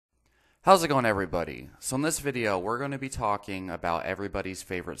How's it going, everybody? So in this video, we're going to be talking about everybody's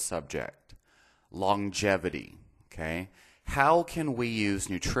favorite subject, longevity, okay? How can we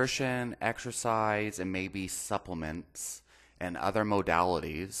use nutrition, exercise, and maybe supplements and other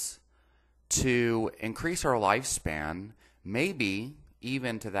modalities to increase our lifespan, maybe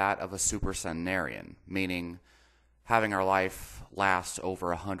even to that of a supercentenarian, meaning having our life last over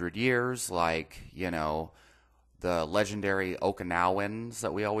 100 years, like, the legendary Okinawans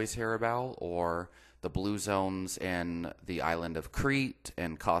that we always hear about, or the blue zones in the island of Crete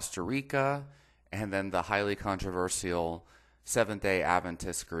and Costa Rica, and then the highly controversial Seventh-day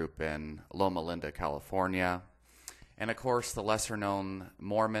Adventist group in Loma Linda, California. And of course, the lesser known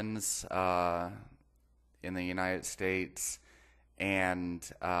Mormons in the United States, and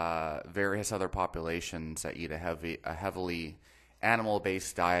various other populations that eat a heavily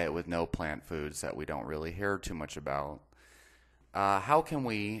animal-based diet with no plant foods that we don't really hear too much about. How can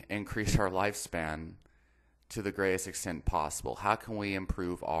we increase our lifespan to the greatest extent possible? How can we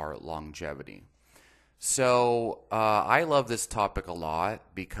improve our longevity? So I love this topic a lot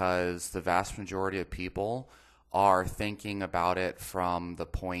because the vast majority of people are thinking about it from the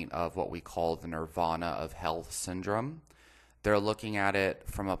point of what we call the nirvana of health syndrome. They're looking at it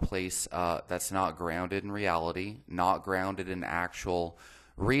from a place that's not grounded in reality, not grounded in actual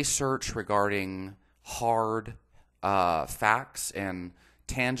research regarding hard facts and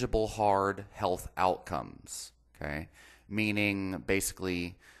tangible hard health outcomes. Okay, meaning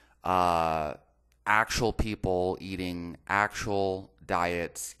basically actual people eating actual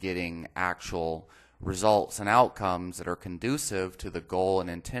diets, getting actual results and outcomes that are conducive to the goal and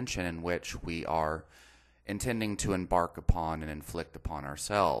intention in which we are intending to embark upon and inflict upon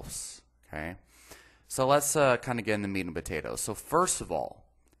ourselves. Okay, so let's kind of get in the meat and potatoes. So first of all,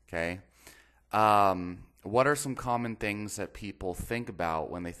 okay, what are some common things that people think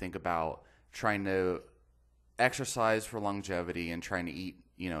about when they think about trying to exercise for longevity and trying to eat,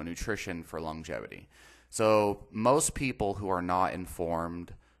 nutrition for longevity? So most people who are not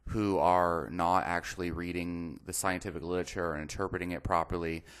informed, who are not actually reading the scientific literature and interpreting it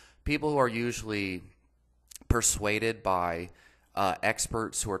properly, people who are usually persuaded by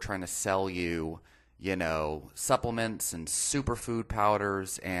experts who are trying to sell you, supplements and superfood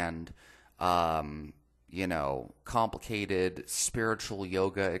powders and, complicated spiritual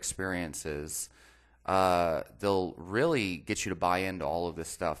yoga experiences. They'll really get you to buy into all of this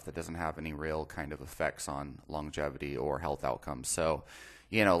stuff that doesn't have any real kind of effects on longevity or health outcomes. So,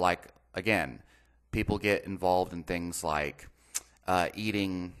 again, people get involved in things like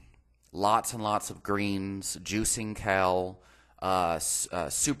eating lots and lots of greens, juicing kale,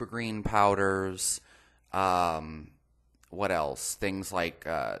 super green powders, what else? Things like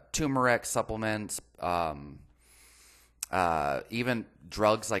turmeric supplements, even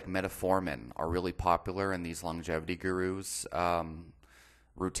drugs like metformin are really popular in these longevity gurus'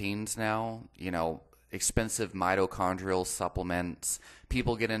 routines now. Expensive mitochondrial supplements.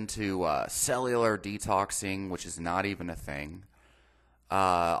 People get into cellular detoxing, which is not even a thing.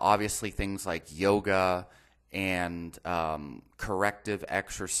 Obviously, things like yoga and corrective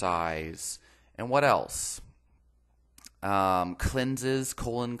exercise. And what else? Cleanses,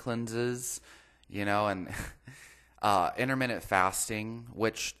 colon cleanses, and intermittent fasting,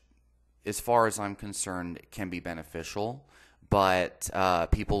 which, as far as I'm concerned, can be beneficial. But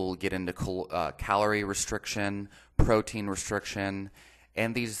people will get into calorie restriction, protein restriction,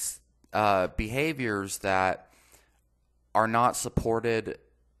 and these behaviors that are not supported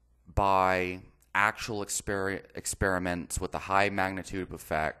by actual experiments with a high magnitude of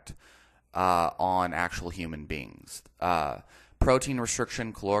effect on actual human beings. Protein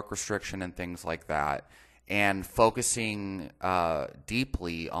restriction, caloric restriction, and things like that. And focusing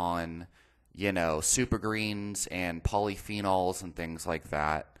deeply on, super greens and polyphenols and things like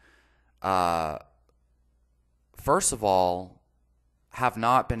that. First of all, have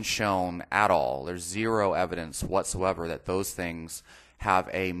not been shown at all. There's zero evidence whatsoever that those things have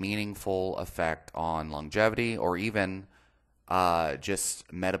a meaningful effect on longevity or even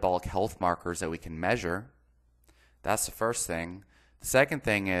just metabolic health markers that we can measure. That's the first thing. The second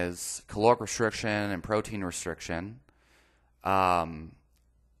thing is caloric restriction and protein restriction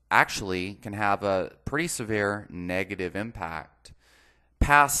actually can have a pretty severe negative impact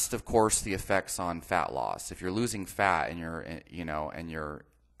past, of course, the effects on fat loss. If you're losing fat and you're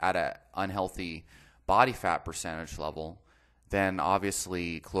at an unhealthy body fat percentage level, then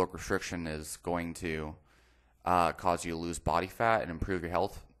obviously caloric restriction is going to cause you to lose body fat and improve your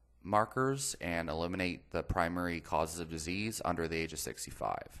health markers and eliminate the primary causes of disease under the age of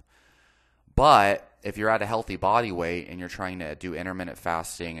 65. But if you're at a healthy body weight and you're trying to do intermittent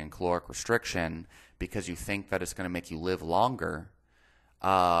fasting and caloric restriction because you think that it's going to make you live longer,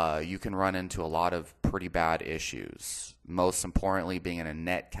 you can run into a lot of pretty bad issues. Most importantly, being in a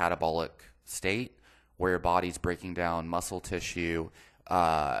net catabolic state where your body's breaking down muscle tissue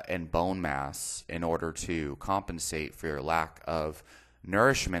and bone mass in order to compensate for your lack of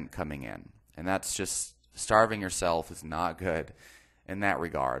nourishment coming in. And that's just starving yourself is not good in that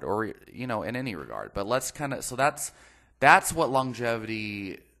regard, or in any regard. But let's that's what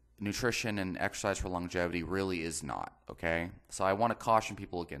longevity nutrition and exercise for longevity really is not, okay? So I want to caution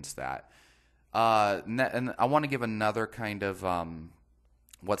people against that. And I want to give another kind of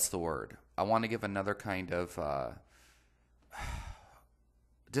what's the word? I want to give another kind of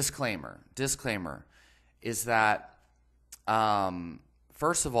disclaimer. Disclaimer is that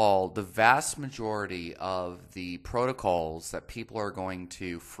first of all, the vast majority of the protocols that people are going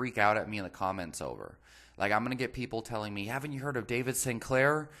to freak out at me in the comments over, like I'm going to get people telling me, haven't you heard of David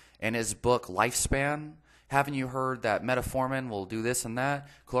Sinclair and his book Lifespan? Haven't you heard that metformin will do this and that?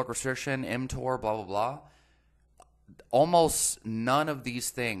 Caloric restriction, mTOR, blah, blah, blah. Almost none of these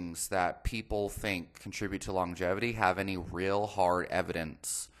things that people think contribute to longevity have any real hard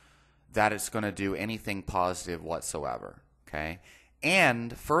evidence that it's going to do anything positive whatsoever, okay?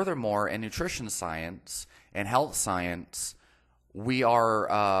 And furthermore, in nutrition science and health science, we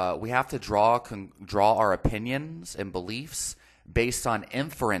have to draw our opinions and beliefs based on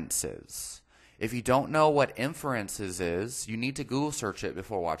inferences. If you don't know what inferences is, you need to Google search it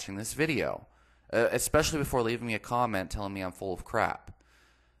before watching this video, especially before leaving me a comment telling me I'm full of crap.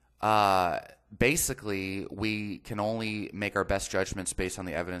 Basically, we can only make our best judgments based on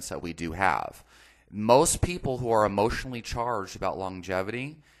the evidence that we do have. Most people who are emotionally charged about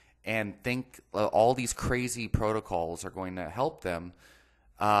longevity and think all these crazy protocols are going to help them,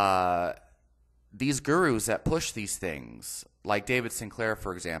 these gurus that push these things, like David Sinclair,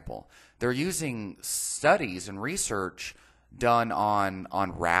 for example, they're using studies and research done on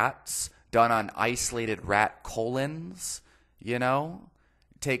rats, done on isolated rat colons,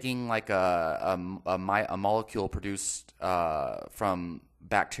 taking like a molecule produced from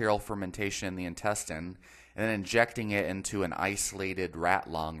bacterial fermentation in the intestine and then injecting it into an isolated rat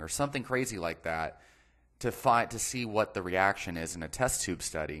lung or something crazy like that to see what the reaction is in a test tube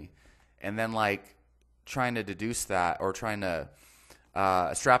study, and then like trying to deduce that or trying to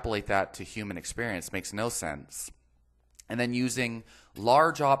extrapolate that to human experience makes no sense. And then using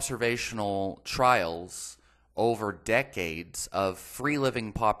large observational trials over decades of free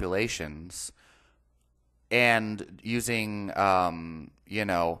living populations and using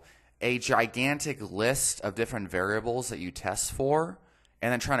a gigantic list of different variables that you test for,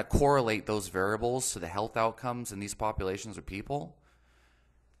 and then trying to correlate those variables to the health outcomes in these populations of people,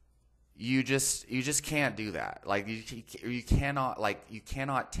 you just can't do that. Like you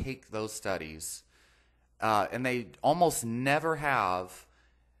cannot take those studies, and they almost never have.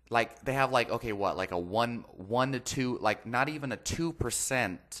 Like they have like a 1 to 2, like not even a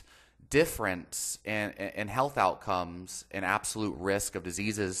 2% difference in health outcomes and absolute risk of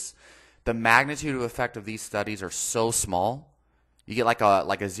diseases. The magnitude of effect of these studies are so small. You get like a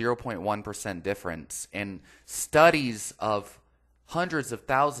 0.1% difference in studies of hundreds of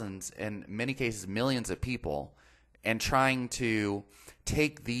thousands, in many cases millions of people, and trying to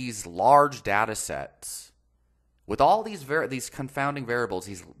take these large data sets with all these confounding variables,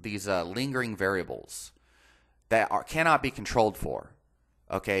 these lingering variables that cannot be controlled for.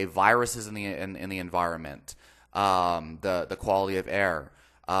 Okay, viruses in the environment, the quality of air,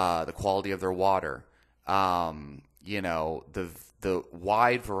 the quality of their water, the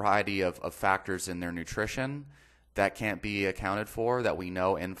wide variety of factors in their nutrition that can't be accounted for, that we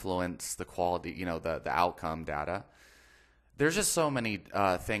know influence the quality, the outcome data. There's just so many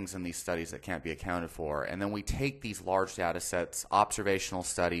things in these studies that can't be accounted for, and then we take these large data sets, observational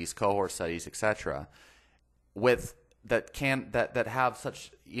studies, cohort studies, etc., that have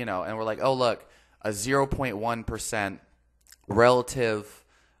such, and we're like, oh look, a 0.1% relative,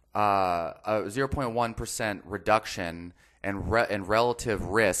 a 0.1% reduction in relative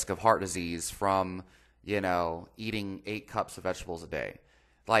risk of heart disease from eating 8 cups of vegetables a day.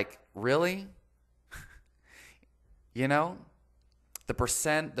 Like, really? The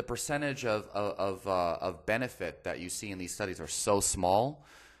percentage of benefit that you see in these studies are so small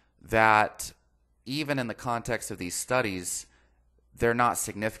that even in the context of these studies, they're not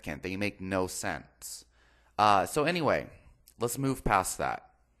significant. They make no sense. So anyway, let's move past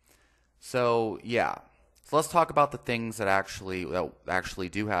that. So yeah, so let's talk about the things that actually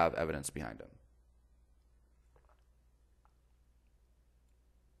do have evidence behind them.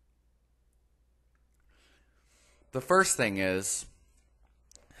 the first thing is,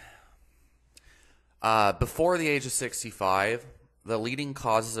 before the age of 65, the leading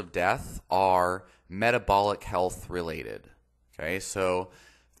causes of death are metabolic health related. Okay, so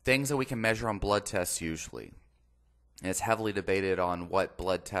things that we can measure on blood tests usually. And it's heavily debated on what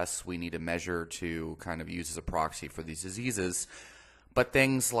blood tests we need to measure to kind of use as a proxy for these diseases. But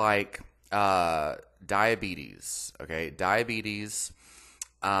things like diabetes, okay,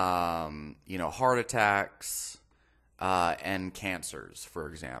 heart attacks, and cancers, for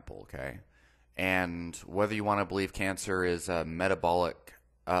example, okay? And whether you want to believe cancer is a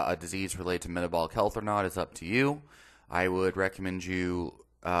disease related to metabolic health or not is up to you. I would recommend you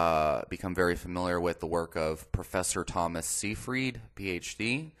become very familiar with the work of Professor Thomas Seyfried,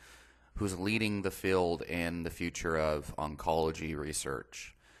 PhD, who's leading the field in the future of oncology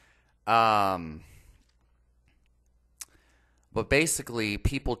research. But basically,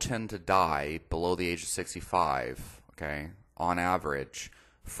 people tend to die below the age of 65, okay, on average,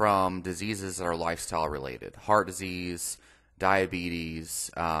 from diseases that are lifestyle related. Heart disease, diabetes,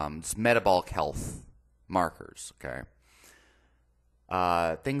 metabolic health markers, okay.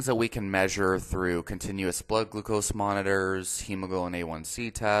 Things that we can measure through continuous blood glucose monitors, hemoglobin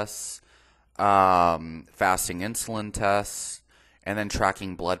A1C tests, fasting insulin tests, and then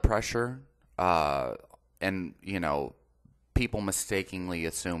tracking blood pressure. And, people mistakenly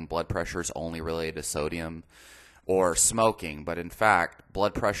assume blood pressure is only related to sodium or smoking, but in fact,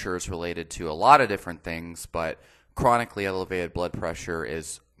 blood pressure is related to a lot of different things, but chronically elevated blood pressure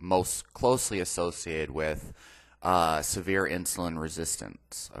is most closely associated with severe insulin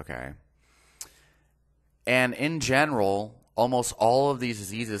resistance, okay? And in general, almost all of these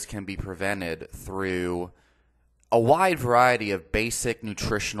diseases can be prevented through a wide variety of basic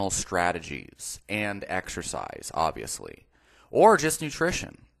nutritional strategies and exercise, obviously, or just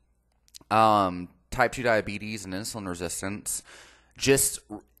nutrition. Type 2 diabetes and insulin resistance, just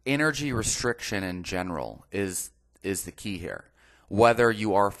energy restriction in general is the key here. Whether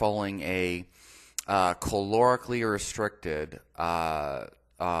you are following a calorically restricted,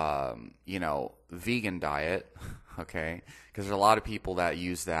 vegan diet, okay? Because there's a lot of people that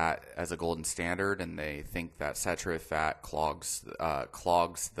use that as a golden standard, and they think that saturated fat clogs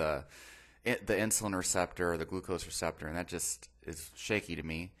the insulin receptor, the glucose receptor, and that just is shaky to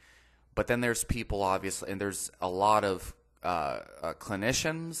me. But then there's people, obviously, and there's a lot of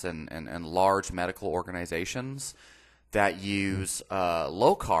clinicians and large medical organizations that use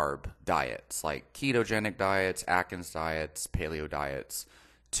low-carb diets, like ketogenic diets, Atkins diets, paleo diets,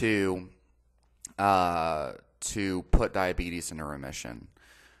 to put diabetes into remission.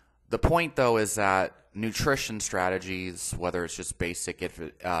 The point, though, is that nutrition strategies, whether it's just basic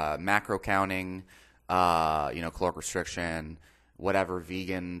macro counting, caloric restriction, whatever,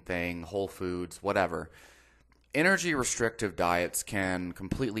 vegan thing, whole foods, whatever, energy restrictive diets can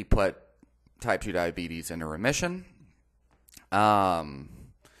completely put type 2 diabetes into remission. How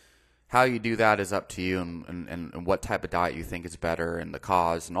you do that is up to you, and what type of diet you think is better, and the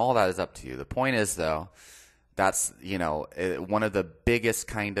cause, and all that is up to you. The point is, though, that's, one of the biggest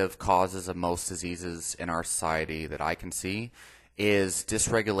kind of causes of most diseases in our society that I can see is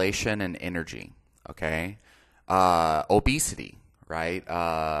dysregulation in energy, okay? Obesity, right?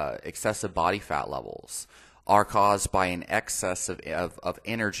 Excessive body fat levels are caused by an excess of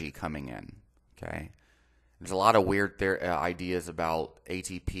energy coming in, okay? There's a lot of weird ideas about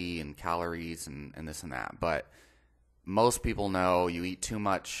ATP and calories and this and that, but most people know you eat too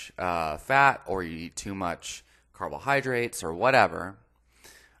much fat, or you eat too much carbohydrates or whatever,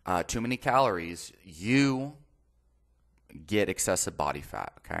 too many calories, you get excessive body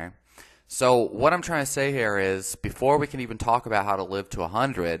fat, okay? So what I'm trying to say here is, before we can even talk about how to live to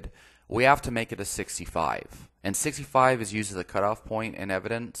 100, we have to make it to 65. And 65 is used as a cutoff point in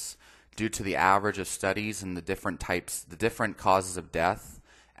evidence due to the average of studies and the different causes of death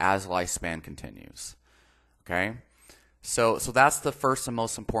as lifespan continues. Okay? So that's the first and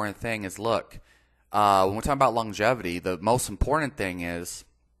most important thing is, look, when we're talking about longevity, the most important thing is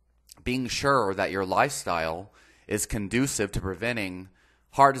being sure that your lifestyle is conducive to preventing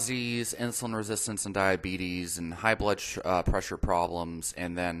heart disease, insulin resistance and diabetes, and high blood pressure problems,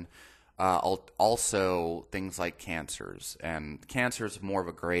 and then also things like cancers. And cancer is more of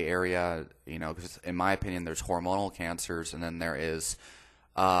a gray area, because in my opinion, there's hormonal cancers, and then there is,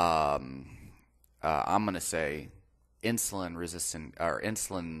 I'm going to say, insulin resistant or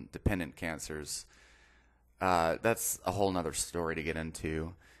insulin dependent cancers. That's a whole nother story to get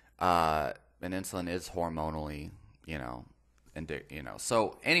into. And insulin is hormonally,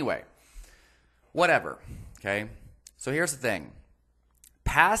 so anyway, whatever. Okay. So here's the thing.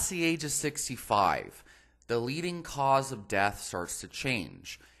 Past the age of 65, the leading cause of death starts to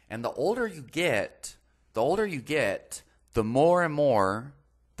change. And the older you get, the more and more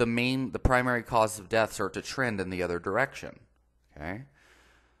the primary causes of death start to trend in the other direction. Okay?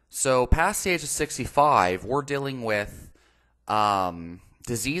 So past the age of 65, we're dealing with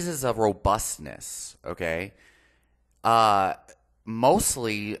diseases of robustness, okay?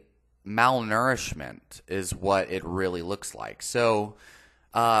 Mostly malnourishment is what it really looks like. So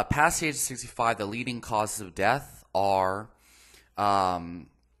past the age of 65, the leading causes of death are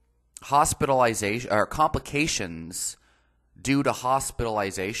hospitalization or complications due to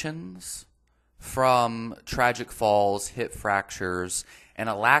hospitalizations from tragic falls, hip fractures, and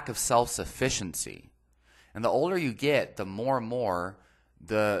a lack of self-sufficiency. And the older you get, the more and more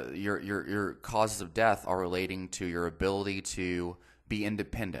your causes of death are relating to your ability to be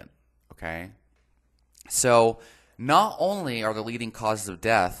independent. Okay, so not only are the leading causes of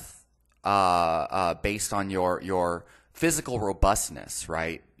death based on your physical robustness,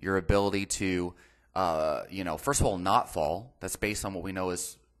 right? Your ability to, first of all, not fall. That's based on what we know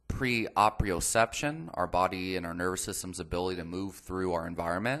as pre-oproception, our body and our nervous system's ability to move through our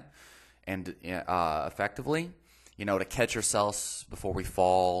environment and effectively, to catch ourselves before we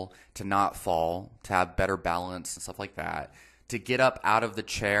fall, to not fall, to have better balance and stuff like that, to get up out of the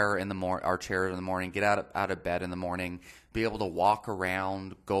chair our chair in the morning, get out of bed in the morning, be able to walk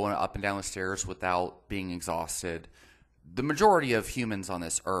around, going up and down the stairs without being exhausted. The majority of humans on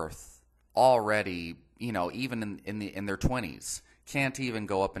this earth already, even in their 20s, can't even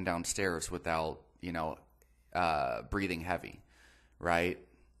go up and down stairs without, breathing heavy, right?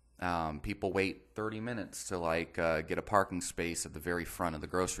 People wait 30 minutes to get a parking space at the very front of the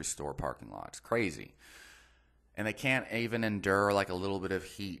grocery store parking lot. It's crazy. And they can't even endure a little bit of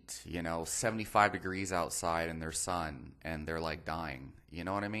heat, 75 degrees outside in their sun, and they're dying. You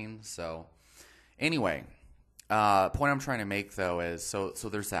know what I mean? So anyway, point I'm trying to make though is so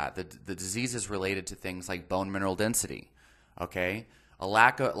there's that. The disease is related to things like bone mineral density. Okay? A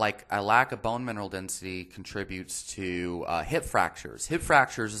lack of bone mineral density contributes to hip fractures. Hip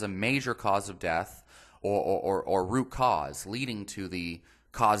fractures is a major cause of death or root cause leading to the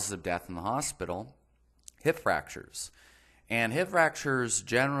causes of death in the hospital. Hip fractures. And hip fractures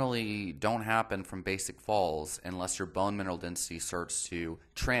generally don't happen from basic falls unless your bone mineral density starts to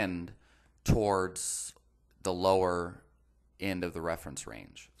trend towards the lower end of the reference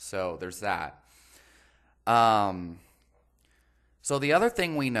range. So there's that. So the other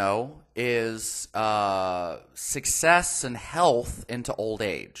thing we know is success and health into old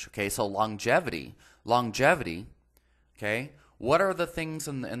age. Okay, so longevity. Okay, what are the things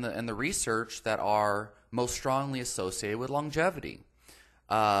in the research that are most strongly associated with longevity?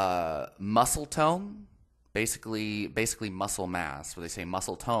 Muscle tone, basically muscle mass. Where they say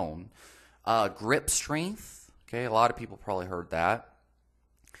muscle tone. Grip strength. Okay, a lot of people probably heard that.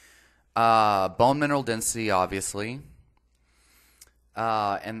 Bone mineral density, obviously.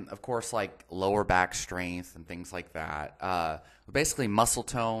 And of course, lower back strength and things like that. Basically, muscle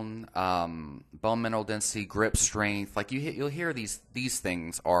tone, bone mineral density, grip strength. You'll hear these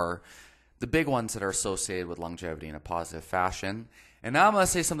things are the big ones that are associated with longevity in a positive fashion. And now I'm going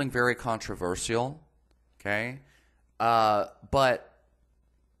to say something very controversial. Okay, but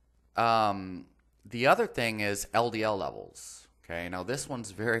the other thing is LDL levels. Okay, now this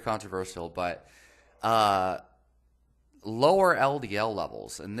one's very controversial, but lower LDL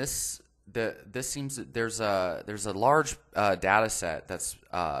levels, and this seems that there's a large data set that's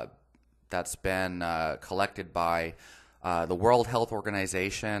been collected by the World Health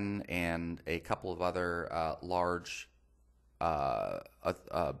Organization and a couple of other large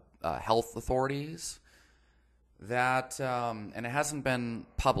health authorities that and it hasn't been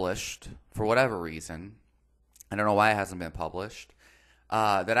published for whatever reason. I don't know why it hasn't been published.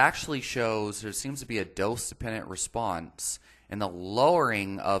 That actually shows there seems to be a dose-dependent response in the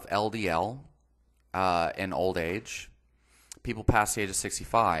lowering of LDL in old age, people past the age of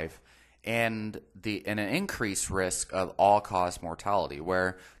 65, and an increased risk of all-cause mortality,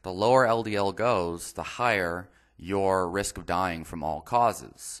 where the lower LDL goes, the higher your risk of dying from all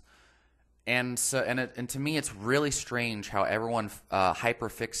causes. And to me, it's really strange how everyone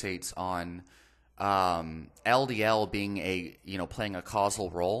hyperfixates on LDL being playing a causal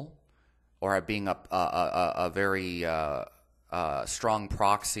role, or being a very strong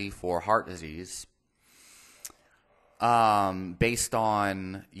proxy for heart disease, based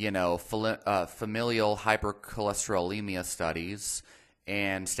on familial hypercholesterolemia studies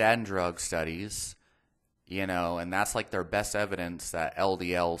and statin drug studies, and that's their best evidence that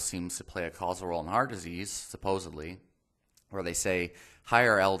LDL seems to play a causal role in heart disease, supposedly, where they say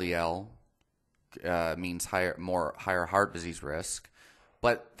higher LDL means higher heart disease risk,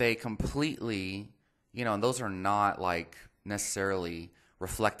 but they completely, and those are not like necessarily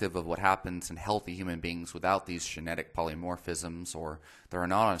reflective of what happens in healthy human beings without these genetic polymorphisms, or they're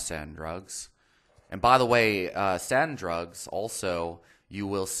not on statin drugs. And by the way, statin drugs also, you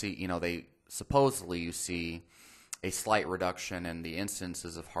will see, they supposedly you see a slight reduction in the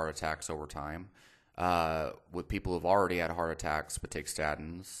instances of heart attacks over time with people who've already had heart attacks but take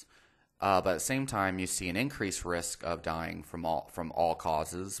statins. But at the same time, you see an increased risk of dying from all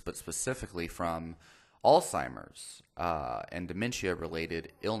causes, but specifically from Alzheimer's and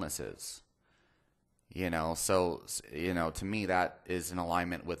dementia-related illnesses. So to me, that is in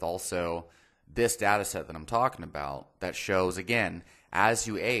alignment with also this data set that I'm talking about that shows, again, as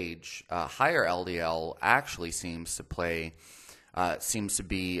you age, higher LDL actually seems to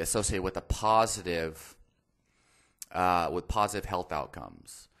be associated with positive health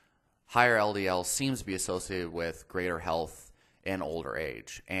outcomes. Higher LDL seems to be associated with greater health in older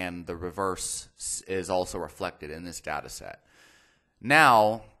age, and the reverse is also reflected in this data set.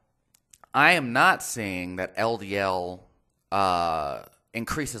 Now, I am not saying that LDL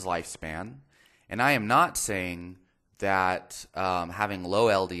increases lifespan, and I am not saying that having low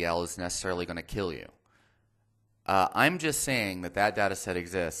LDL is necessarily going to kill you. I'm just saying that data set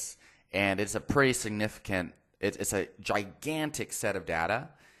exists, and it's a pretty significant, it's a gigantic set of data,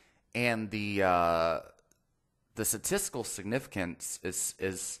 and the statistical significance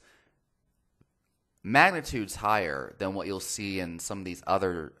is magnitudes higher than what you'll see in some of these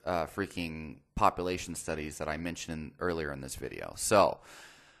other freaking population studies that I mentioned earlier in this video. So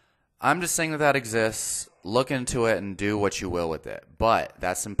I'm just saying that exists. Look into it and do what you will with it. But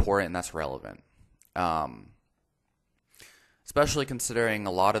that's important and that's relevant. Especially considering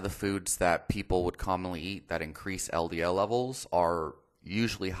a lot of the foods that people would commonly eat that increase LDL levels are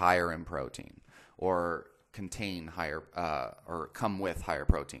usually higher in protein or contain higher or come with higher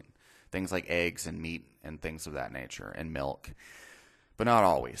protein. Things like eggs and meat and things of that nature, and milk, but not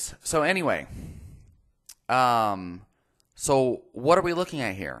always. So anyway, so what are we looking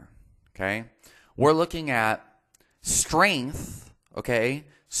at here? Okay, we're looking at strength. Okay,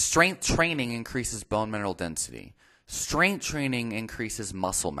 strength training increases bone mineral density. Strength training increases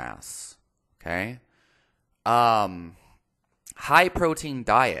muscle mass. Okay, high protein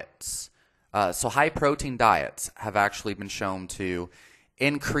diets. So high protein diets have actually been shown to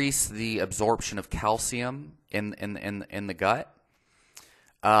increase the absorption of calcium in the gut.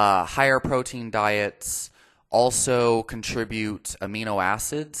 Higher protein diets also contribute amino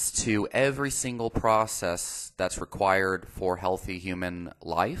acids to every single process that's required for healthy human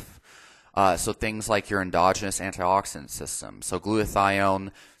life. So things like your endogenous antioxidant system. So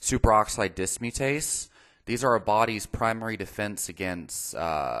glutathione, superoxide dismutase. These are our body's primary defense against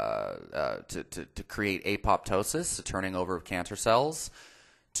to create apoptosis, the turning over of cancer cells,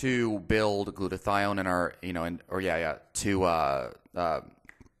 to build glutathione in our to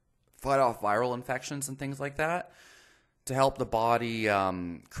fight off viral infections and things like that, to help the body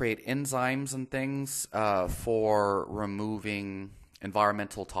create enzymes and things for removing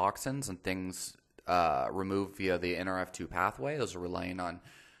environmental toxins and things removed via the NRF2 pathway. Those are relying on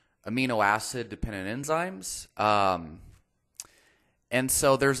amino acid dependent enzymes. And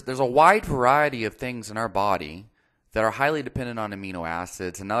so there's a wide variety of things in our body that are highly dependent on amino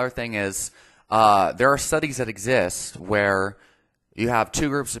acids. Another thing is there are studies that exist where you have two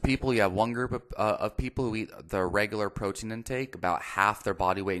groups of people. You have one group of people who eat the regular protein intake, about half their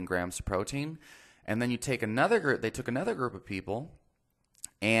body weight in grams of protein. And then you take another group, they took another group of people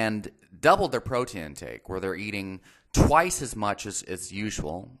and doubled their protein intake, where they're eating twice as much as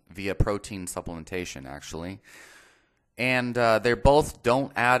usual via protein supplementation, actually. And they both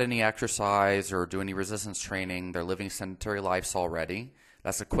don't add any exercise or do any resistance training. They're living sedentary lives already.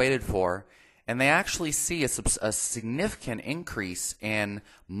 That's equated for. And they actually see a significant increase in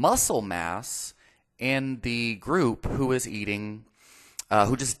muscle mass in the group who is eating,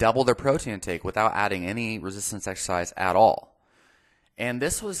 who just doubled their protein intake without adding any resistance exercise at all. And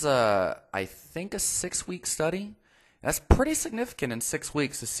this was, I think, a 6-week study. That's pretty significant in 6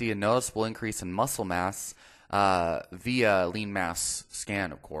 weeks to see a noticeable increase in muscle mass via lean mass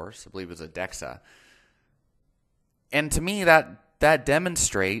scan, of course. I believe it was a DEXA. And to me, that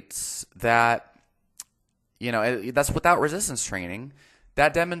demonstrates that, that's without resistance training.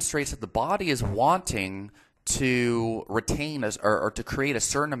 That demonstrates that the body is wanting to retain or to create a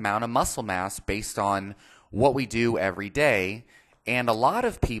certain amount of muscle mass based on what we do every day. And a lot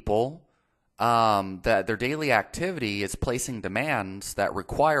of people, that their daily activity is placing demands that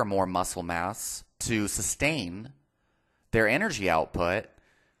require more muscle mass to sustain their energy output.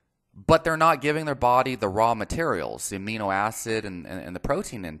 but they're not giving their body the raw materials, the amino acid and the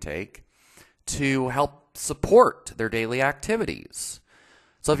protein intake to help support their daily activities.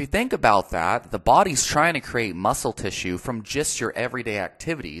 So if you think about that, the body's trying to create muscle tissue from just your everyday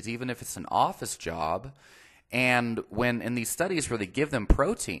activities, even if it's an office job. And when in these studies where they give them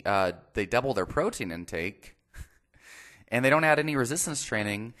protein, they double their protein intake, and they don't add any resistance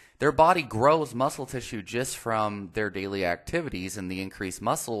training, their body grows muscle tissue just from their daily activities and the increased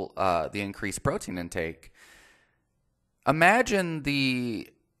increased protein intake. Imagine the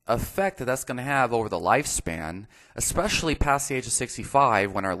effect that that's going to have over the lifespan, especially past the age of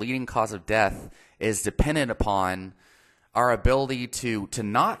 65, when our leading cause of death is dependent upon our ability to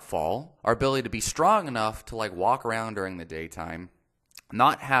not fall, our ability to be strong enough to like walk around during the daytime,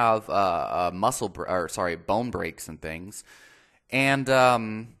 not have bone breaks and things,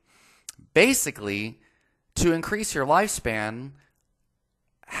 and basically to increase your lifespan,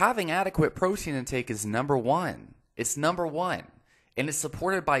 having adequate protein intake is number one. It's number one, and it's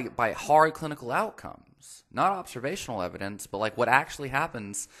supported by hard clinical outcomes, not observational evidence, but like what actually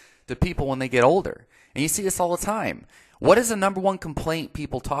happens to people when they get older. And you see this all the time. What is the number one complaint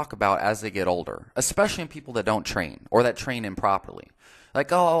people talk about as they get older, especially in people that don't train or that train improperly?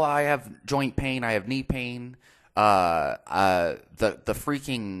 Like, oh, I have joint pain, I have knee pain, the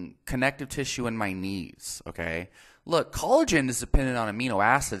freaking connective tissue in my knees, okay? Look, collagen is dependent on amino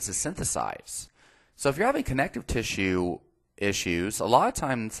acids to synthesize. So if you're having connective tissue issues, a lot of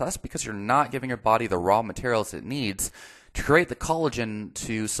times that's because you're not giving your body the raw materials it needs to create the collagen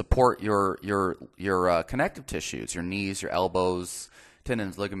to support your connective tissues, your knees, your elbows,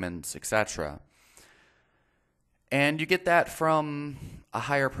 tendons, ligaments, etc. And you get that from a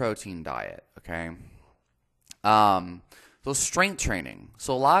higher protein diet, okay? So strength training.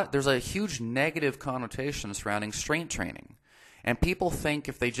 So there's a huge negative connotation surrounding strength training. And people think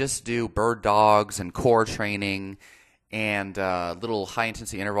if they just do bird dogs and core training and little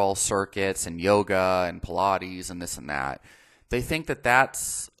high-intensity interval circuits and yoga and Pilates and this and that, they think that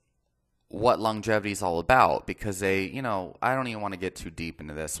that's what longevity is all about because they, I don't even want to get too deep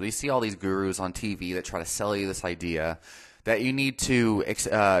into this. We see all these gurus on TV that try to sell you this idea that you need to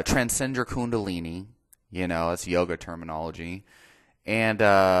transcend your kundalini, that's yoga terminology, and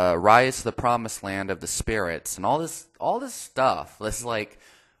rise to the promised land of the spirits and all this stuff. This is like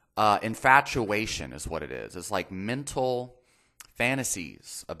infatuation is what it is. It's like mental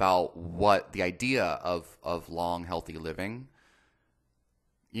fantasies about what the idea of long, healthy living.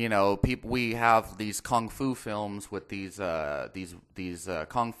 We have these kung fu films with these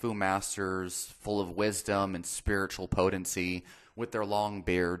kung fu masters full of wisdom and spiritual potency with their long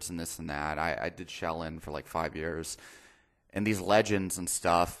beards and this and that. I did Shaolin for like 5 years. And these legends and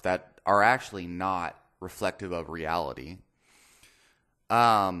stuff that are actually not reflective of reality.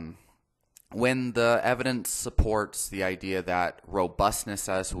 When the evidence supports the idea that robustness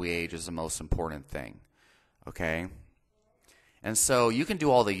as we age is the most important thing, okay? And so you can do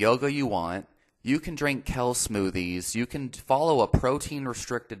all the yoga you want. You can drink kale smoothies. You can follow a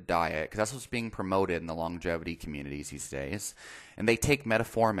protein-restricted diet because that's what's being promoted in the longevity communities these days. And they take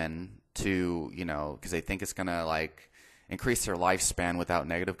metformin to, because they think it's going to, increase their lifespan without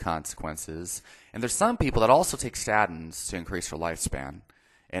negative consequences. And there's some people that also take statins to increase their lifespan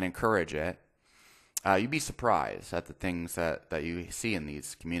and encourage it. You'd be surprised at the things that you see in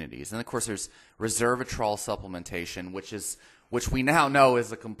these communities. And, of course, there's resveratrol supplementation, which we now know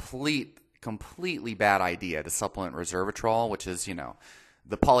is a completely bad idea to supplement resveratrol, which is,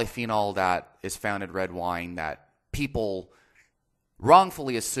 the polyphenol that is found in red wine that people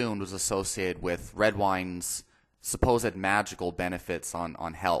wrongfully assumed was associated with red wine's supposed magical benefits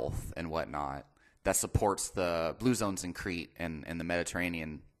on health and whatnot that supports the blue zones in Crete and the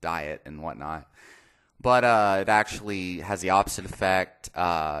Mediterranean diet and whatnot. But it actually has the opposite effect,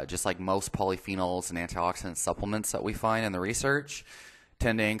 just like most polyphenols and antioxidant supplements that we find in the research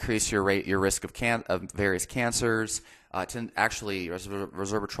tend to increase your risk of various cancers.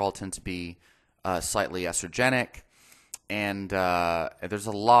 Resveratrol tends to be slightly estrogenic. And there's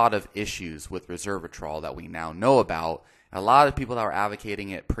a lot of issues with resveratrol that we now know about. A lot of people that were advocating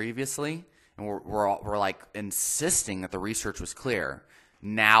it previously and were like insisting that the research was clear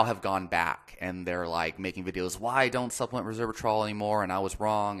now have gone back and they're like making videos, why don't supplement resveratrol anymore? And I was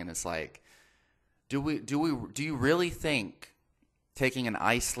wrong. And it's like, do you really think taking an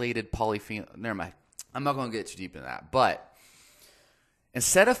isolated polyphenol? Never mind. I'm not going to get too deep into that. But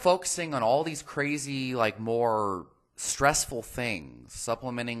instead of focusing on all these crazy, more stressful things,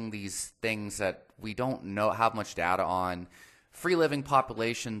 supplementing these things that we don't have much data on, free living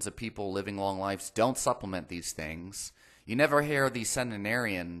populations of people living long lives don't supplement these things. You never hear these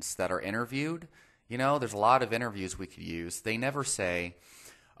centenarians that are interviewed. You know, there's a lot of interviews we could use. They never say,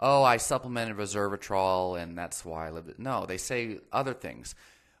 oh, I supplemented resveratrol and that's why I lived. No, they say other things.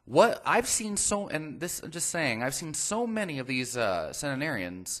 What I've seen and this, I'm just saying, I've seen so many of these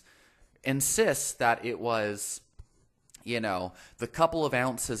centenarians insist that it was, you know, the couple of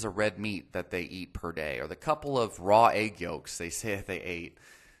ounces of red meat that they eat per day, or the couple of raw egg yolks they say they ate.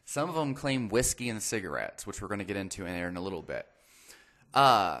 Some of them claim whiskey and cigarettes, which we're going to get into in a little bit.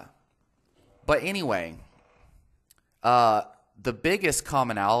 But anyway, the biggest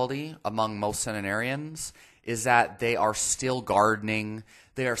commonality among most centenarians is that they are still gardening.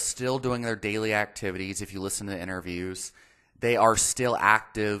 They are still doing their daily activities. If you listen to the interviews, they are still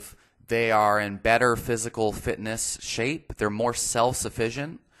active. They are in better physical fitness shape. They're more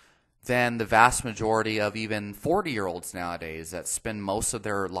self-sufficient than the vast majority of even 40-year-olds nowadays that spend most of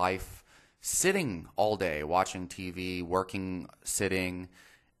their life sitting all day, watching TV, working, sitting,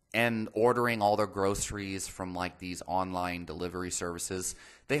 and ordering all their groceries from like these online delivery services.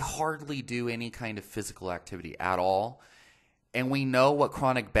 They hardly do any kind of physical activity at all. And we know what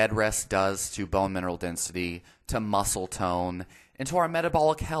chronic bed rest does to bone mineral density, to muscle tone, and to our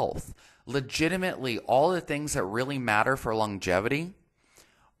metabolic health. Legitimately, all the things that really matter for longevity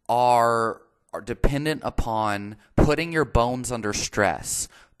are dependent upon putting your bones under stress,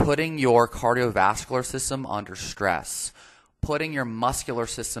 putting your cardiovascular system under stress, putting your muscular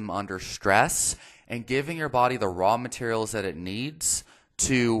system under stress, and giving your body the raw materials that it needs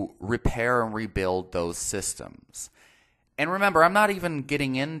to repair and rebuild those systems. And remember, I'm not even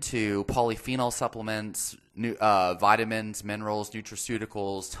getting into polyphenol supplements, vitamins, minerals,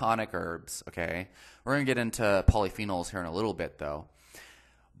 nutraceuticals, tonic herbs, okay? We're going to get into polyphenols here in a little bit, though.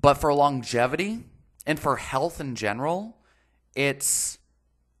 But for longevity and for health in general, it's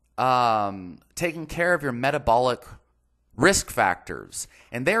taking care of your metabolic risk factors.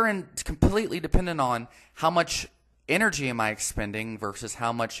 And they're completely dependent on how much energy am I expending versus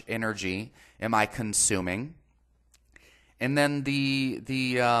how much energy am I consuming. And then the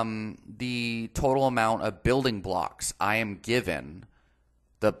total amount of building blocks I am given,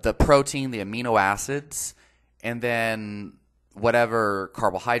 the protein, the amino acids, and then whatever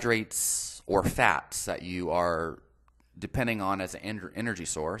carbohydrates or fats that you are depending on as an energy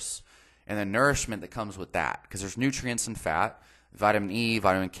source, and the nourishment that comes with that. Because there's nutrients in fat, vitamin E,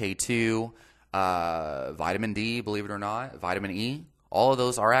 vitamin K2, vitamin D, believe it or not, vitamin E. All of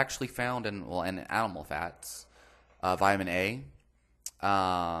those are actually found in animal fats. Vitamin A.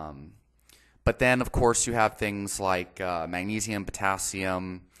 But then, of course, you have things like magnesium,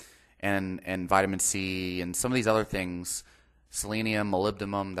 potassium, and vitamin C, and some of these other things, selenium,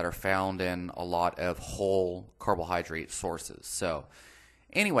 molybdenum, that are found in a lot of whole carbohydrate sources. So,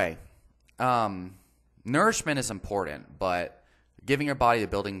 anyway, nourishment is important, but giving your body the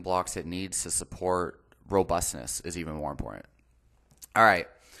building blocks it needs to support robustness is even more important. All right.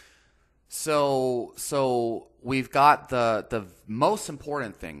 So we've got the most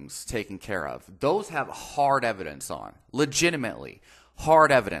important things taken care of. Those have hard evidence on, legitimately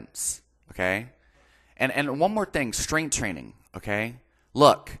hard evidence. Okay, and one more thing, strength training. Okay,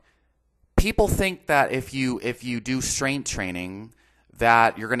 look, people think that if you do strength training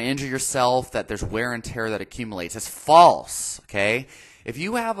that you're going to injure yourself, that there's wear and tear that accumulates. It's false. Okay, if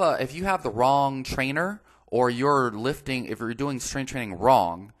you have the wrong trainer, or if you're doing strength training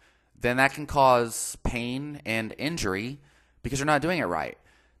wrong, then that can cause pain and injury because you're not doing it right.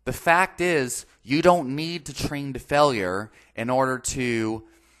 The fact is, you don't need to train to failure in order to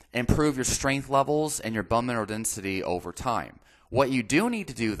improve your strength levels and your bone mineral density over time. What you do need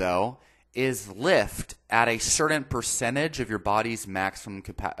to do, though, is lift at a certain percentage of your body's maximum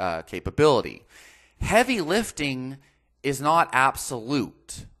capability. Heavy lifting is not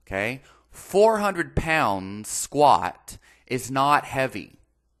absolute, okay? 400 pounds squat is not heavy.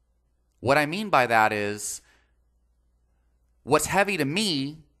 What I mean by that is, what's heavy to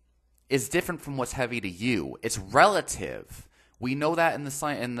me is different from what's heavy to you. It's relative. We know that in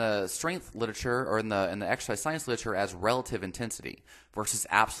the strength literature, or in the exercise science literature, as relative intensity versus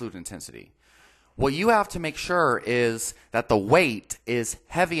absolute intensity. What you have to make sure is that the weight is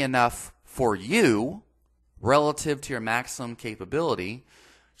heavy enough for you relative to your maximum capability,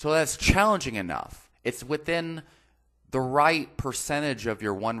 so that it's challenging enough. It's within the right percentage of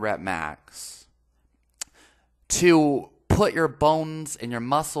your 1 rep max to put your bones and your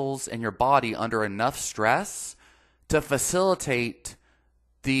muscles and your body under enough stress to facilitate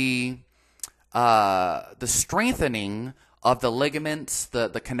the strengthening of the ligaments,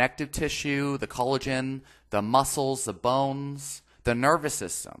 the connective tissue, the collagen, the muscles, the bones, the nervous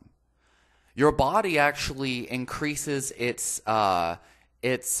system. Your body actually increases its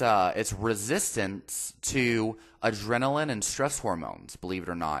resistance to adrenaline and stress hormones, believe it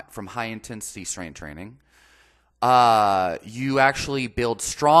or not, from high intensity strength training. You actually build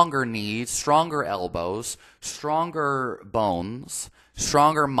stronger knees, stronger elbows, stronger bones,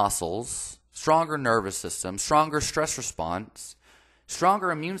 stronger muscles, stronger nervous system, stronger stress response,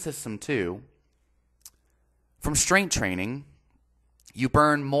 stronger immune system too. From strength training, you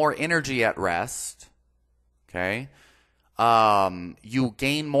burn more energy at rest. Okay. You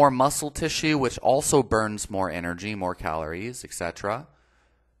gain more muscle tissue, which also burns more energy, more calories, etc.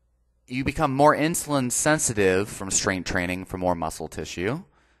 You become more insulin sensitive from strength training for more muscle tissue.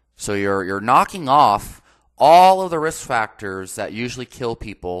 So you're knocking off all of the risk factors that usually kill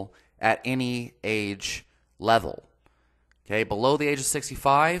people at any age level. Okay, below the age of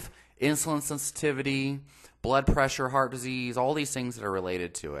 65, insulin sensitivity, blood pressure, heart disease, all these things that are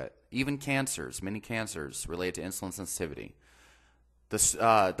related to it. Even cancers, many cancers related to insulin sensitivity.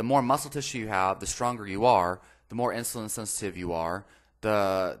 The more muscle tissue you have, the stronger you are, the more insulin sensitive you are,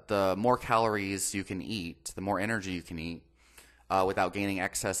 the more calories you can eat, the more energy you can eat without gaining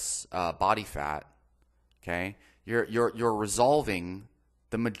excess body fat. Okay, you're resolving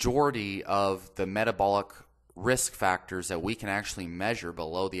the majority of the metabolic risk factors that we can actually measure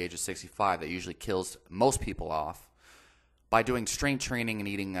below the age of 65 that usually kills most people off by doing strength training and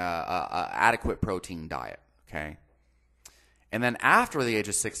eating a adequate protein diet. Okay, and then after the age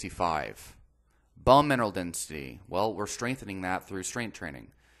of 65, bone mineral density. Well, we're strengthening that through strength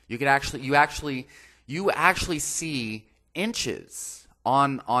training. You actually see inches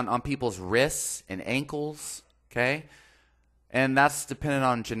on people's wrists and ankles. Okay, and that's dependent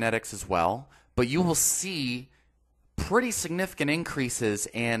on genetics as well. But you will see pretty significant increases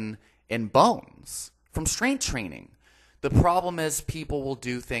in bones from strength training. The problem is people will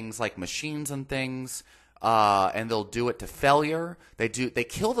do things like machines and things, and they'll do it to failure. They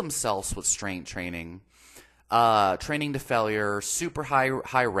kill themselves with strength training, training to failure, super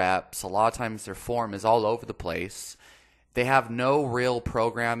high reps. A lot of times their form is all over the place. They have no real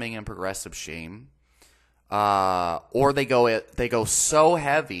programming and progressive shame, or they go so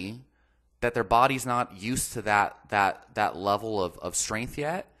heavy that their body's not used to that level of strength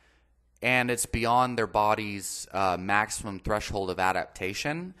yet, and it's beyond their body's maximum threshold of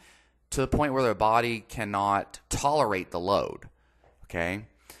adaptation to the point where their body cannot tolerate the load. Okay?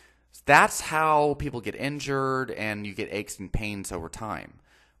 That's how people get injured and you get aches and pains over time.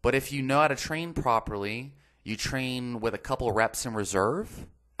 But if you know how to train properly, you train with a couple reps in reserve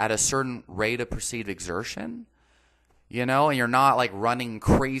at a certain rate of perceived exertion, and you're not like running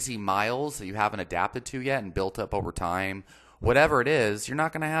crazy miles that you haven't adapted to yet and built up over time. Whatever it is, you're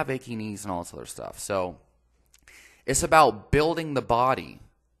not going to have achy knees and all this other stuff. So it's about building the body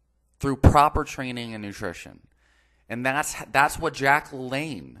through proper training and nutrition. And that's what Jack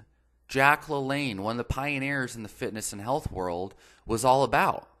LaLanne, one of the pioneers in the fitness and health world, was all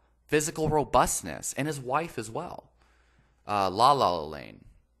about. Physical robustness, and his wife as well, Lala LaLanne.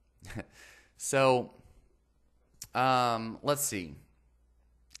 So let's see.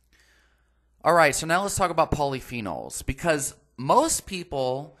 All right, so now let's talk about polyphenols, because most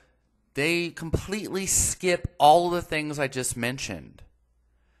people, they completely skip all of the things I just mentioned.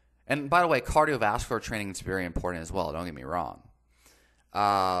 And by the way, cardiovascular training is very important as well, don't get me wrong.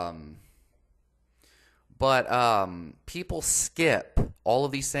 But people skip all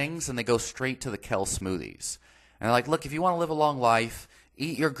of these things and they go straight to the kale smoothies. And they're like, look, if you want to live a long life,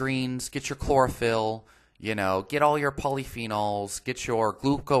 eat your greens, get your chlorophyll, get all your polyphenols, get your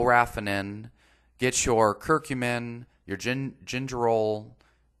glucoraphanin, get your curcumin, your gingerol,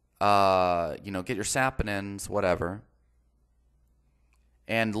 get your saponins, whatever.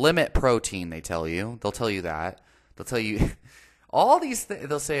 And limit protein, they tell you. They'll tell you that. They'll tell you all these things.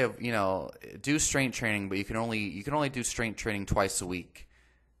 They'll say, do strength training, but you can only do strength training twice a week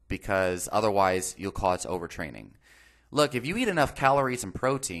because otherwise you'll cause overtraining. Look, if you eat enough calories and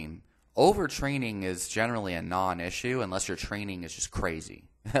protein, overtraining is generally a non-issue unless your training is just crazy.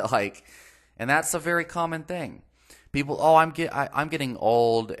 And that's a very common thing. People, I'm getting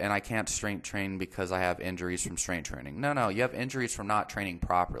old and I can't strength train because I have injuries from strength training. No, you have injuries from not training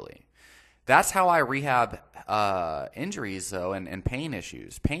properly. That's how I rehab injuries, though, and pain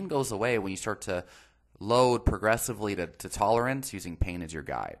issues. Pain goes away when you start to load progressively to tolerance using pain as your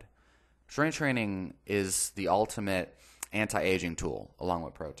guide. Strength training is the ultimate anti-aging tool, along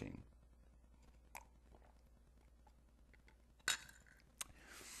with protein.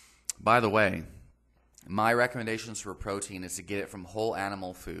 By the way, my recommendations for protein is to get it from whole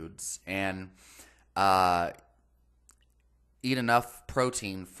animal foods, and eat enough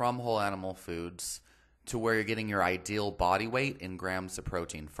protein from whole animal foods to where you're getting your ideal body weight in grams of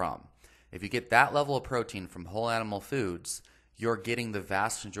protein from. If you get that level of protein from whole animal foods, you're getting the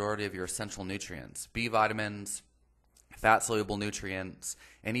vast majority of your essential nutrients, B vitamins, fat-soluble nutrients,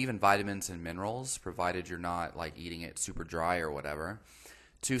 and even vitamins and minerals, provided you're not like eating it super dry or whatever,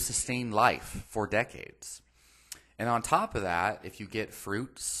 to sustain life for decades. And on top of that, if you get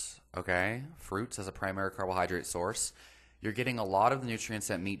fruits, okay, fruits as a primary carbohydrate source, you're getting a lot of the nutrients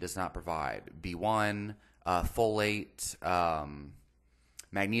that meat does not provide. B1, folate,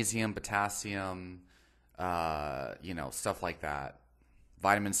 magnesium, potassium, stuff like that.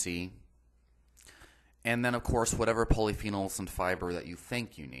 Vitamin C. And then, of course, whatever polyphenols and fiber that you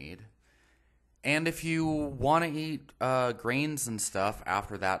think you need. And if you want to eat grains and stuff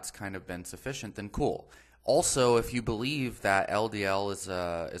after that's kind of been sufficient, then cool. Also, if you believe that LDL is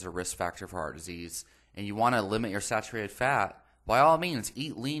a risk factor for heart disease and you want to limit your saturated fat, by all means,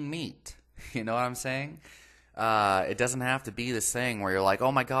 eat lean meat. You know what I'm saying? It doesn't have to be this thing where you're like,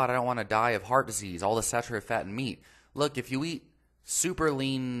 oh my God, I don't want to die of heart disease, all the saturated fat in meat. Look, if you eat super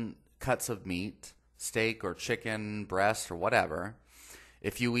lean cuts of meat, steak or chicken, breast or whatever,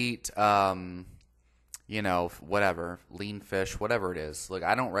 if you eat, whatever, lean fish, whatever it is, look,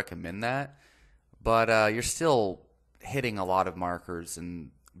 I don't recommend that, but you're still hitting a lot of markers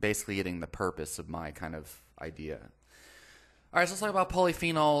and basically hitting the purpose of my kind of idea. All right, so let's talk about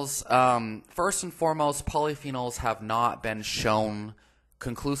polyphenols. First and foremost, polyphenols have not been shown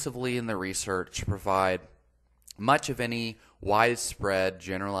conclusively in the research to provide much of any widespread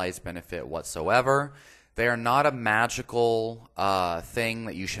generalized benefit whatsoever. They are not a magical thing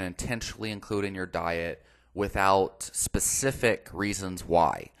that you should intentionally include in your diet without specific reasons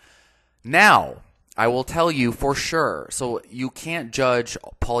why. Now, I will tell you for sure. So you can't judge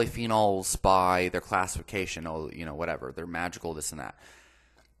polyphenols by their classification, or whatever. They're magical, this and that.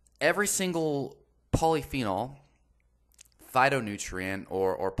 Every single polyphenol, phytonutrient,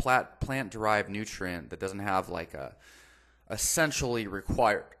 or plant-derived nutrient that doesn't have like a essentially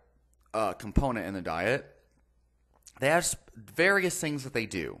required component in the diet, they have various things that they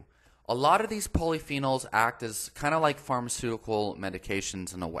do. A lot of these polyphenols act as kind of like pharmaceutical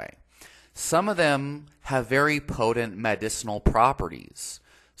medications in a way. Some of them have very potent medicinal properties.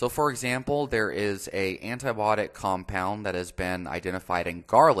 So, for example, there is an antibiotic compound that has been identified in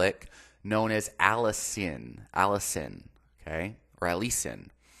garlic known as allicin, okay, or allicin.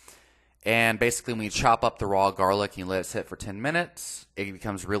 And basically, when you chop up the raw garlic and you let it sit for 10 minutes, it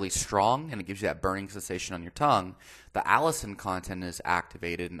becomes really strong and it gives you that burning sensation on your tongue. The allicin content is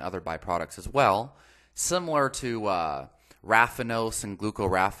activated in other byproducts as well, similar to raffinose and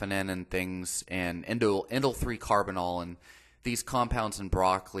glucoraphanin and things, and indole-3-carbinol and these compounds in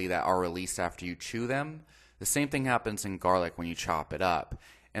broccoli that are released after you chew them. The same thing happens in garlic when you chop it up.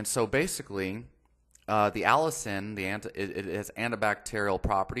 And so basically, the allicin, it has antibacterial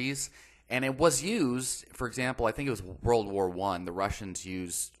properties, and it was used, for example, I think it was World War I, the Russians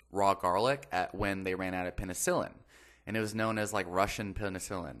used raw garlic when they ran out of penicillin, and it was known as like Russian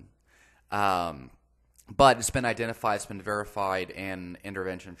penicillin. But it's been identified, it's been verified in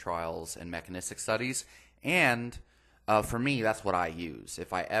intervention trials and mechanistic studies. And for me, that's what I use.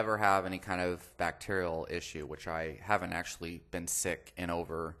 If I ever have any kind of bacterial issue, which I haven't actually been sick in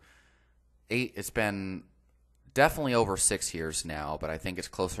it's been definitely over 6 years now, but I think it's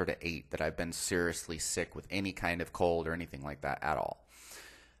closer to 8 that I've been seriously sick with any kind of cold or anything like that at all.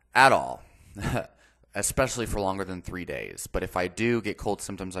 At all. Especially for longer than 3 days. But if I do get cold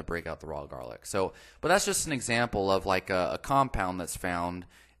symptoms, I break out the raw garlic. But that's just an example of like a compound that's found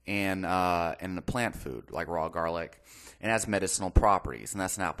in the plant food, like raw garlic, and has medicinal properties, and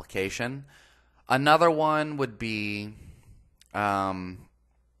that's an application. Another one would be,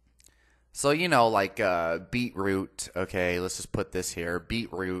 beetroot. Okay, let's just put this here.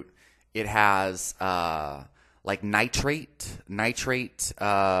 Beetroot, it has like nitrate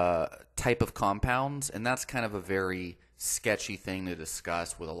type of compounds, and that's kind of a very sketchy thing to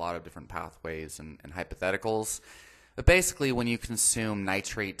discuss with a lot of different pathways and hypotheticals. But basically, when you consume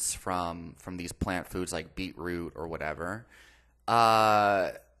nitrates from these plant foods like beetroot or whatever,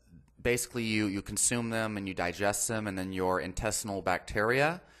 basically you consume them and you digest them, and then your intestinal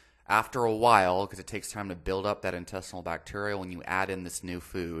bacteria, after a while, because it takes time to build up that intestinal bacteria when you add in this new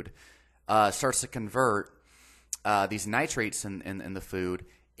food, starts to convert these nitrates in the food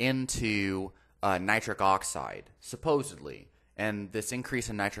into nitric oxide, supposedly. And this increase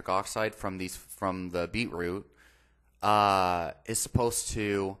in nitric oxide from the beetroot is supposed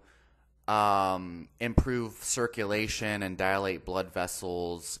to improve circulation and dilate blood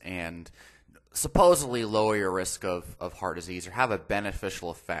vessels and supposedly lower your risk of heart disease or have a beneficial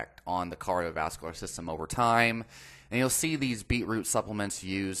effect on the cardiovascular system over time. And you'll see these beetroot supplements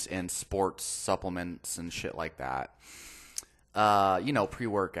used in sports supplements and shit like that.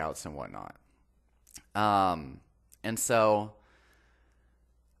 Pre-workouts and whatnot. And so,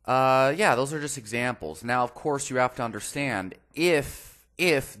 those are just examples. Now, of course, you have to understand if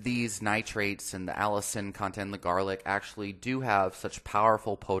these nitrates and the allicin content in the garlic actually do have such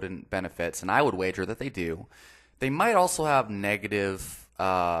powerful, potent benefits, and I would wager that they do, they might also have negative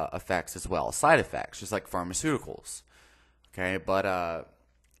effects as well, side effects, just like pharmaceuticals. Okay, but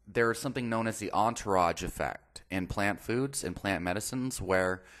there's something known as the entourage effect in plant foods and plant medicines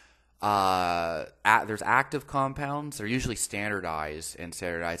where there's active compounds. They're usually standardized in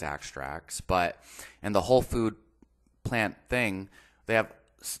standardized extracts, but in the whole food plant thing, they have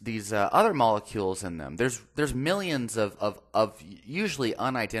these other molecules in them. There's millions of usually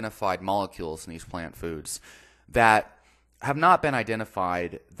unidentified molecules in these plant foods that have not been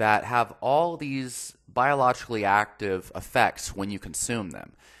identified that have all these biologically active effects when you consume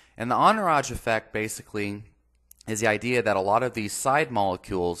them. And the entourage effect basically is the idea that a lot of these side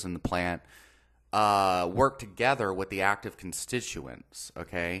molecules in the plant work together with the active constituents,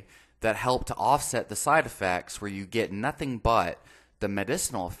 okay, that help to offset the side effects where you get nothing but the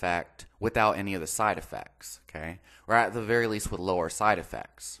medicinal effect without any of the side effects, okay, or at the very least with lower side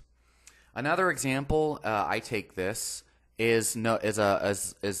effects. Another example, I take this, is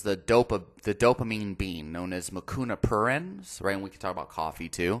the dopamine bean known as Mucuna prurens, right? And we can talk about coffee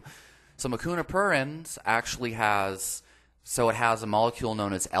too. So Mucuna prurens actually has a molecule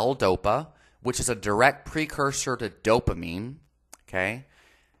known as L-dopa, which is a direct precursor to dopamine, okay?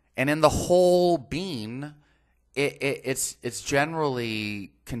 And in the whole bean, it's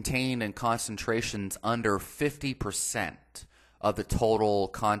generally contained in concentrations under 50% of the total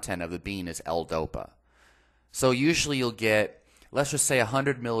content of the bean is L-dopa. So usually you'll get, let's just say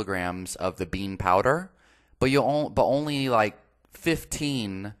 100 milligrams of the bean powder, but only like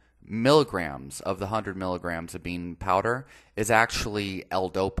 15 milligrams of the 100 milligrams of bean powder is actually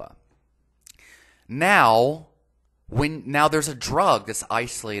L-dopa. Now there's a drug that's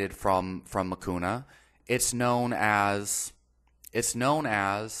isolated from Mucuna. It's known as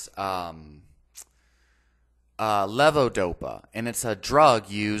levodopa, and it's a drug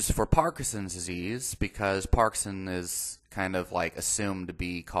used for Parkinson's disease because Parkinson is kind of like assumed to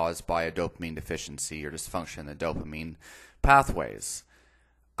be caused by a dopamine deficiency or dysfunction in the dopamine pathways.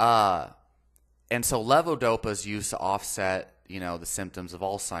 And so levodopa is used to offset, the symptoms of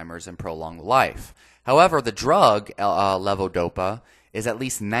Alzheimer's and prolong life. However, the drug levodopa is at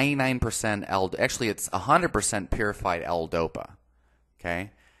least 99% actually it's 100% purified L-dopa.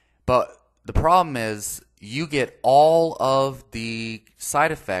 Okay? But the problem is you get all of the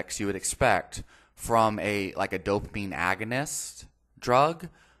side effects you would expect from a dopamine agonist drug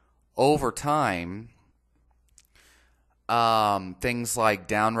over time. Things like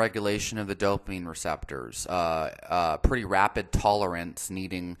downregulation of the dopamine receptors, pretty rapid tolerance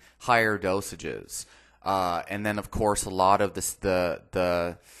needing higher dosages, and then of course a lot of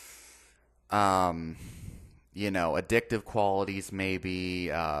addictive qualities, maybe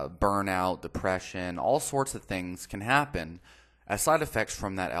burnout, depression, all sorts of things can happen as side effects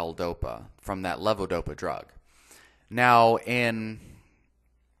from that L-dopa, from that levodopa drug. Now, in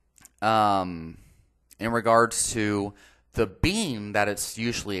regards to the bean that it's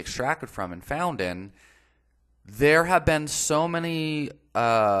usually extracted from and found in, there have been so many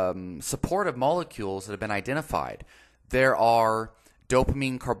supportive molecules that have been identified. There are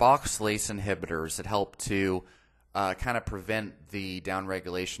dopamine carboxylase inhibitors that help to kind of prevent the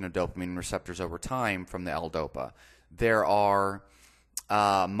downregulation of dopamine receptors over time from the L-dopa. There are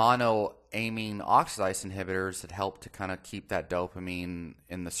monoamine oxidase inhibitors that help to kind of keep that dopamine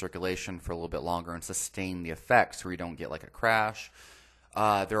in the circulation for a little bit longer and sustain the effects where you don't get like a crash.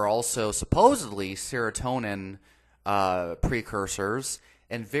 There are also supposedly serotonin precursors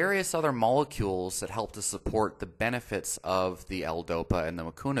and various other molecules that help to support the benefits of the L-dopa and the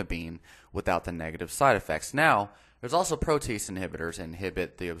Mucuna bean without the negative side effects. Now, there's also protease inhibitors that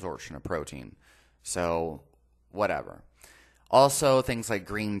inhibit the absorption of protein. So, whatever. Also, things like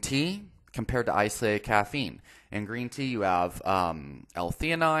green tea compared to isolated caffeine. In green tea, you have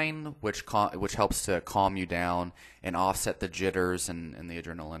L-theanine, which helps to calm you down and offset the jitters and the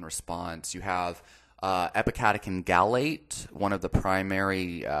adrenaline response. You have epicatechin gallate, one of the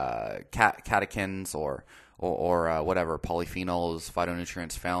primary catechins or whatever polyphenols,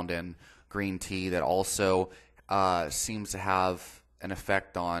 phytonutrients found in green tea that also seems to have an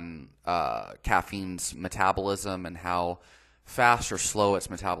effect on caffeine's metabolism and how fast or slow it's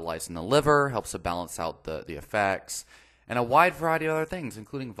metabolized in the liver, helps to balance out the effects, and a wide variety of other things,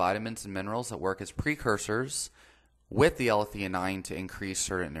 including vitamins and minerals that work as precursors with the L-theanine to increase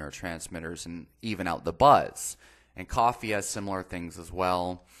certain neurotransmitters and even out the buzz. And coffee has similar things as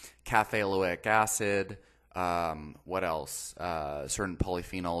well. Caffeoleic acid, what else? Certain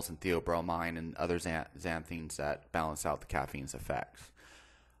polyphenols and theobromine and other xanthines that balance out the caffeine's effects.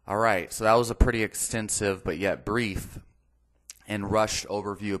 All right, so that was a pretty extensive but yet brief and rushed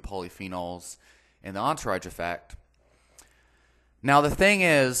overview of polyphenols and the entourage effect. Now, the thing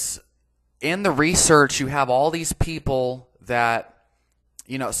is, in the research, you have all these people that,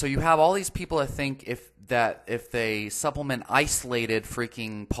 so you have all these people that think if they supplement isolated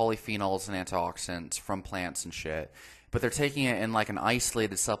freaking polyphenols and antioxidants from plants and shit, but they're taking it in like an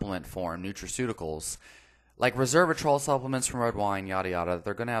isolated supplement form, nutraceuticals, like resveratrol supplements from red wine, yada yada,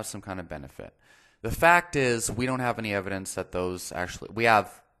 they're going to have some kind of benefit. The fact is, we don't have any evidence that those actually, we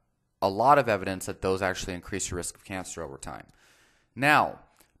have a lot of evidence that those actually increase your risk of cancer over time. Now,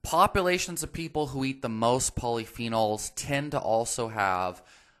 populations of people who eat the most polyphenols tend to also have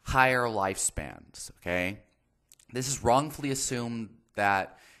higher lifespans, okay? This is wrongfully assumed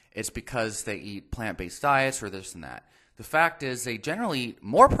that it's because they eat plant-based diets or this and that. The fact is they generally eat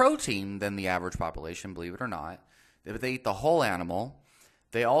more protein than the average population, believe it or not. They eat the whole animal.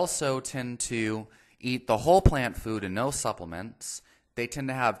 They also tend to eat the whole plant food and no supplements. They tend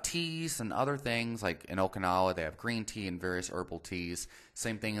to have teas and other things, like in Okinawa, they have green tea and various herbal teas.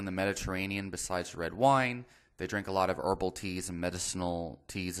 Same thing in the Mediterranean besides red wine. They drink a lot of herbal teas and medicinal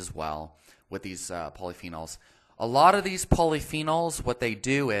teas as well with these polyphenols. A lot of these polyphenols, what they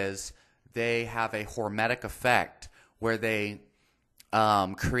do is they have a hormetic effect where they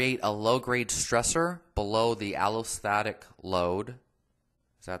create a low-grade stressor below the allostatic load.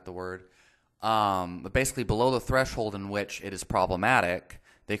 Is that the word? But basically below the threshold in which it is problematic,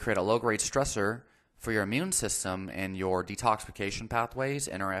 they create a low-grade stressor for your immune system and your detoxification pathways,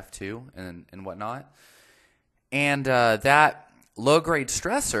 NRF2 and whatnot. And that low-grade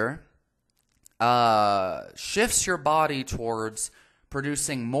stressor shifts your body towards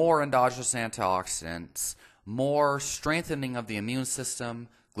producing more endogenous antioxidants, more strengthening of the immune system,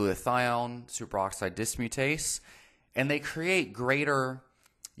 glutathione, superoxide dismutase, and they create greater,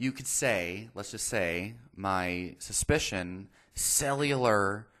 you could say, let's just say, my suspicion,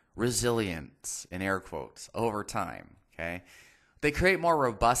 cellular resilience, in air quotes, over time, okay? They create more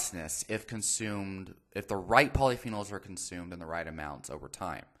robustness if consumed, if the right polyphenols are consumed in the right amounts over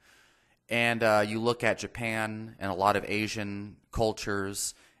time. And you look at Japan and a lot of Asian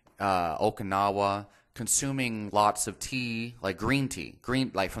cultures, Okinawa, consuming lots of tea, like green tea,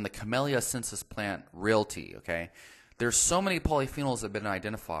 like from the Camellia sinensis plant, real tea, okay? There's so many polyphenols that have been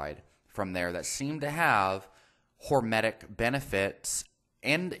identified from there that seem to have hormetic benefits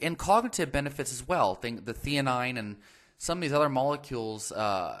and cognitive benefits as well. Think the theanine and some of these other molecules, some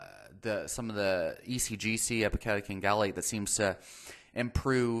of the ECGC, epicatechin gallate, that seems to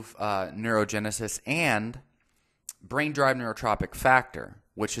improve neurogenesis and brain-derived neurotropic factor,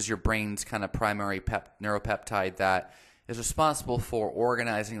 which is your brain's kind of primary neuropeptide that is responsible for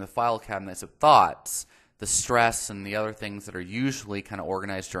organizing the file cabinets of thoughts, the stress, and the other things that are usually kind of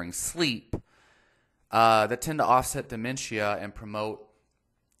organized during sleep that tend to offset dementia and promote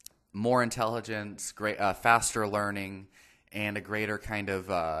more intelligence, faster learning, and a greater kind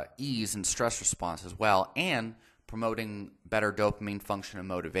of ease and stress response as well, and promoting better dopamine function and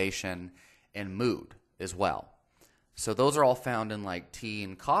motivation and mood as well. So those are all found in like tea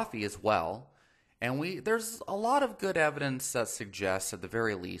and coffee as well. And there's a lot of good evidence that suggests at the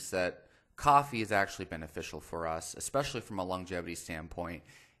very least that coffee is actually beneficial for us, especially from a longevity standpoint.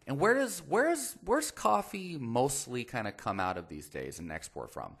 And where's coffee mostly kind of come out of these days and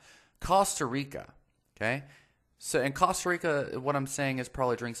export from? Costa Rica, okay? So in Costa Rica, what I'm saying is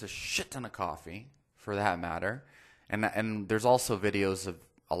probably drinks a shit ton of coffee, for that matter. And there's also videos of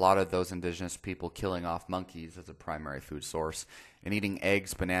a lot of those indigenous people killing off monkeys as a primary food source and eating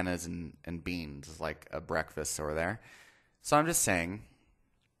eggs, bananas, and beans as like a breakfast over there. So I'm just saying,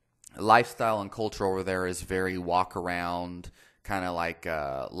 lifestyle and culture over there is very walk around, kind of like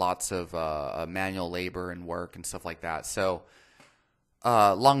lots of manual labor and work and stuff like that. So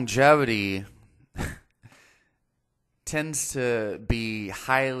longevity tends to be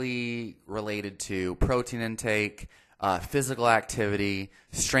highly related to protein intake, physical activity,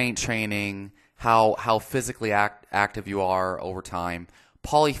 strength training, how physically active you are over time,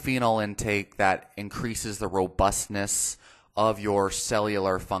 polyphenol intake that increases the robustness of your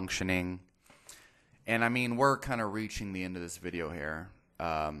cellular functioning. And I mean, we're kind of reaching the end of this video here,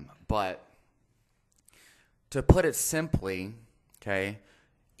 but to put it simply, Okay,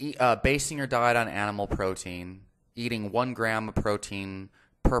 basing your diet on animal protein, eating 1 gram of protein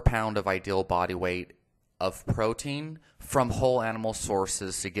per pound of ideal body weight of protein from whole animal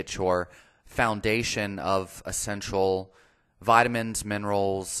sources to get your foundation of essential vitamins,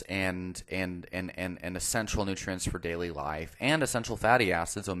 minerals, and essential nutrients for daily life, and essential fatty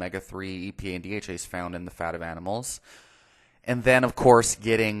acids, omega-3, EPA, and DHA is found in the fat of animals. And then, of course,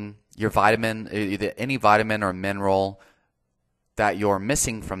 getting your vitamin, either any vitamin or mineral that you're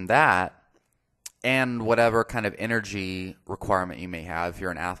missing from that, and whatever kind of energy requirement you may have. If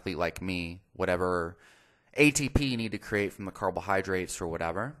you're an athlete like me, whatever ATP you need to create from the carbohydrates or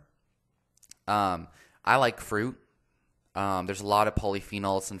whatever. I like fruit. There's a lot of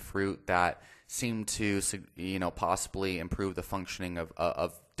polyphenols in fruit that seem to, possibly improve the functioning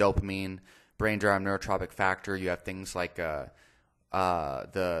of dopamine, brain-derived neurotrophic factor. You have things like the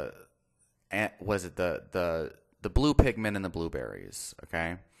blue pigment in the blueberries.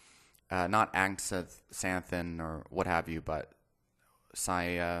 Okay, not xanthan or what have you, but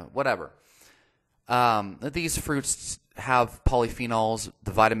whatever. These fruits have polyphenols,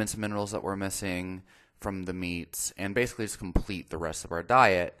 the vitamins and minerals that we're missing from the meats, and basically just complete the rest of our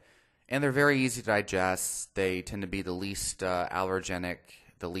diet. And they're very easy to digest. They tend to be the least allergenic,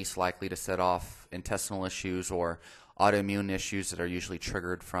 the least likely to set off intestinal issues or autoimmune issues that are usually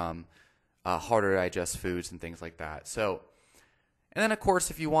triggered from harder to digest foods and things like that. So, and then of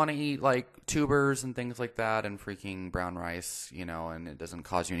course, if you want to eat like tubers and things like that and freaking brown rice, and it doesn't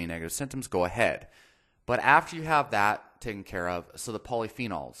cause you any negative symptoms, go ahead. But after you have that taken care of, so the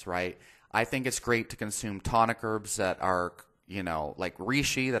polyphenols, right? I think it's great to consume tonic herbs that are, like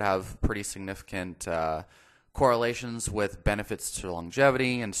reishi, that have pretty significant correlations with benefits to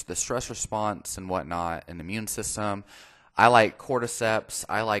longevity and the stress response and whatnot and immune system. I like cordyceps.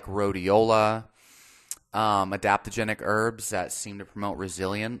 I like rhodiola, adaptogenic herbs that seem to promote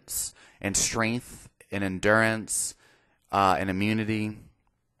resilience and strength and endurance and immunity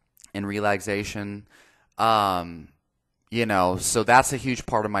and relaxation. So that's a huge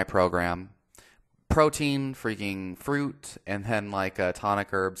part of my program. Protein, freaking fruit, and then like tonic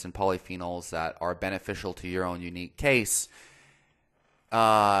herbs and polyphenols that are beneficial to your own unique case.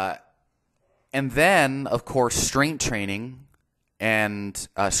 And then, of course, strength training, high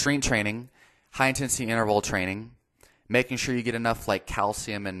intensity interval training, making sure you get enough like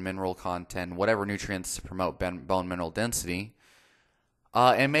calcium and mineral content, whatever nutrients to promote bone mineral density.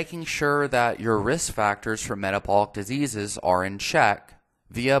 And making sure that your risk factors for metabolic diseases are in check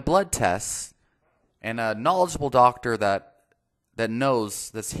via blood tests and a knowledgeable doctor that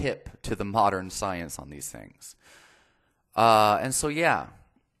knows, that's hip to the modern science on these things. And so, yeah,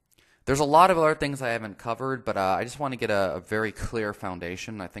 there's a lot of other things I haven't covered, but I just want to get a very clear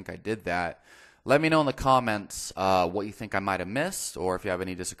foundation. I think I did that. Let me know in the comments what you think I might have missed, or if you have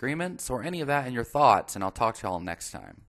any disagreements or any of that in your thoughts, and I'll talk to y'all next time.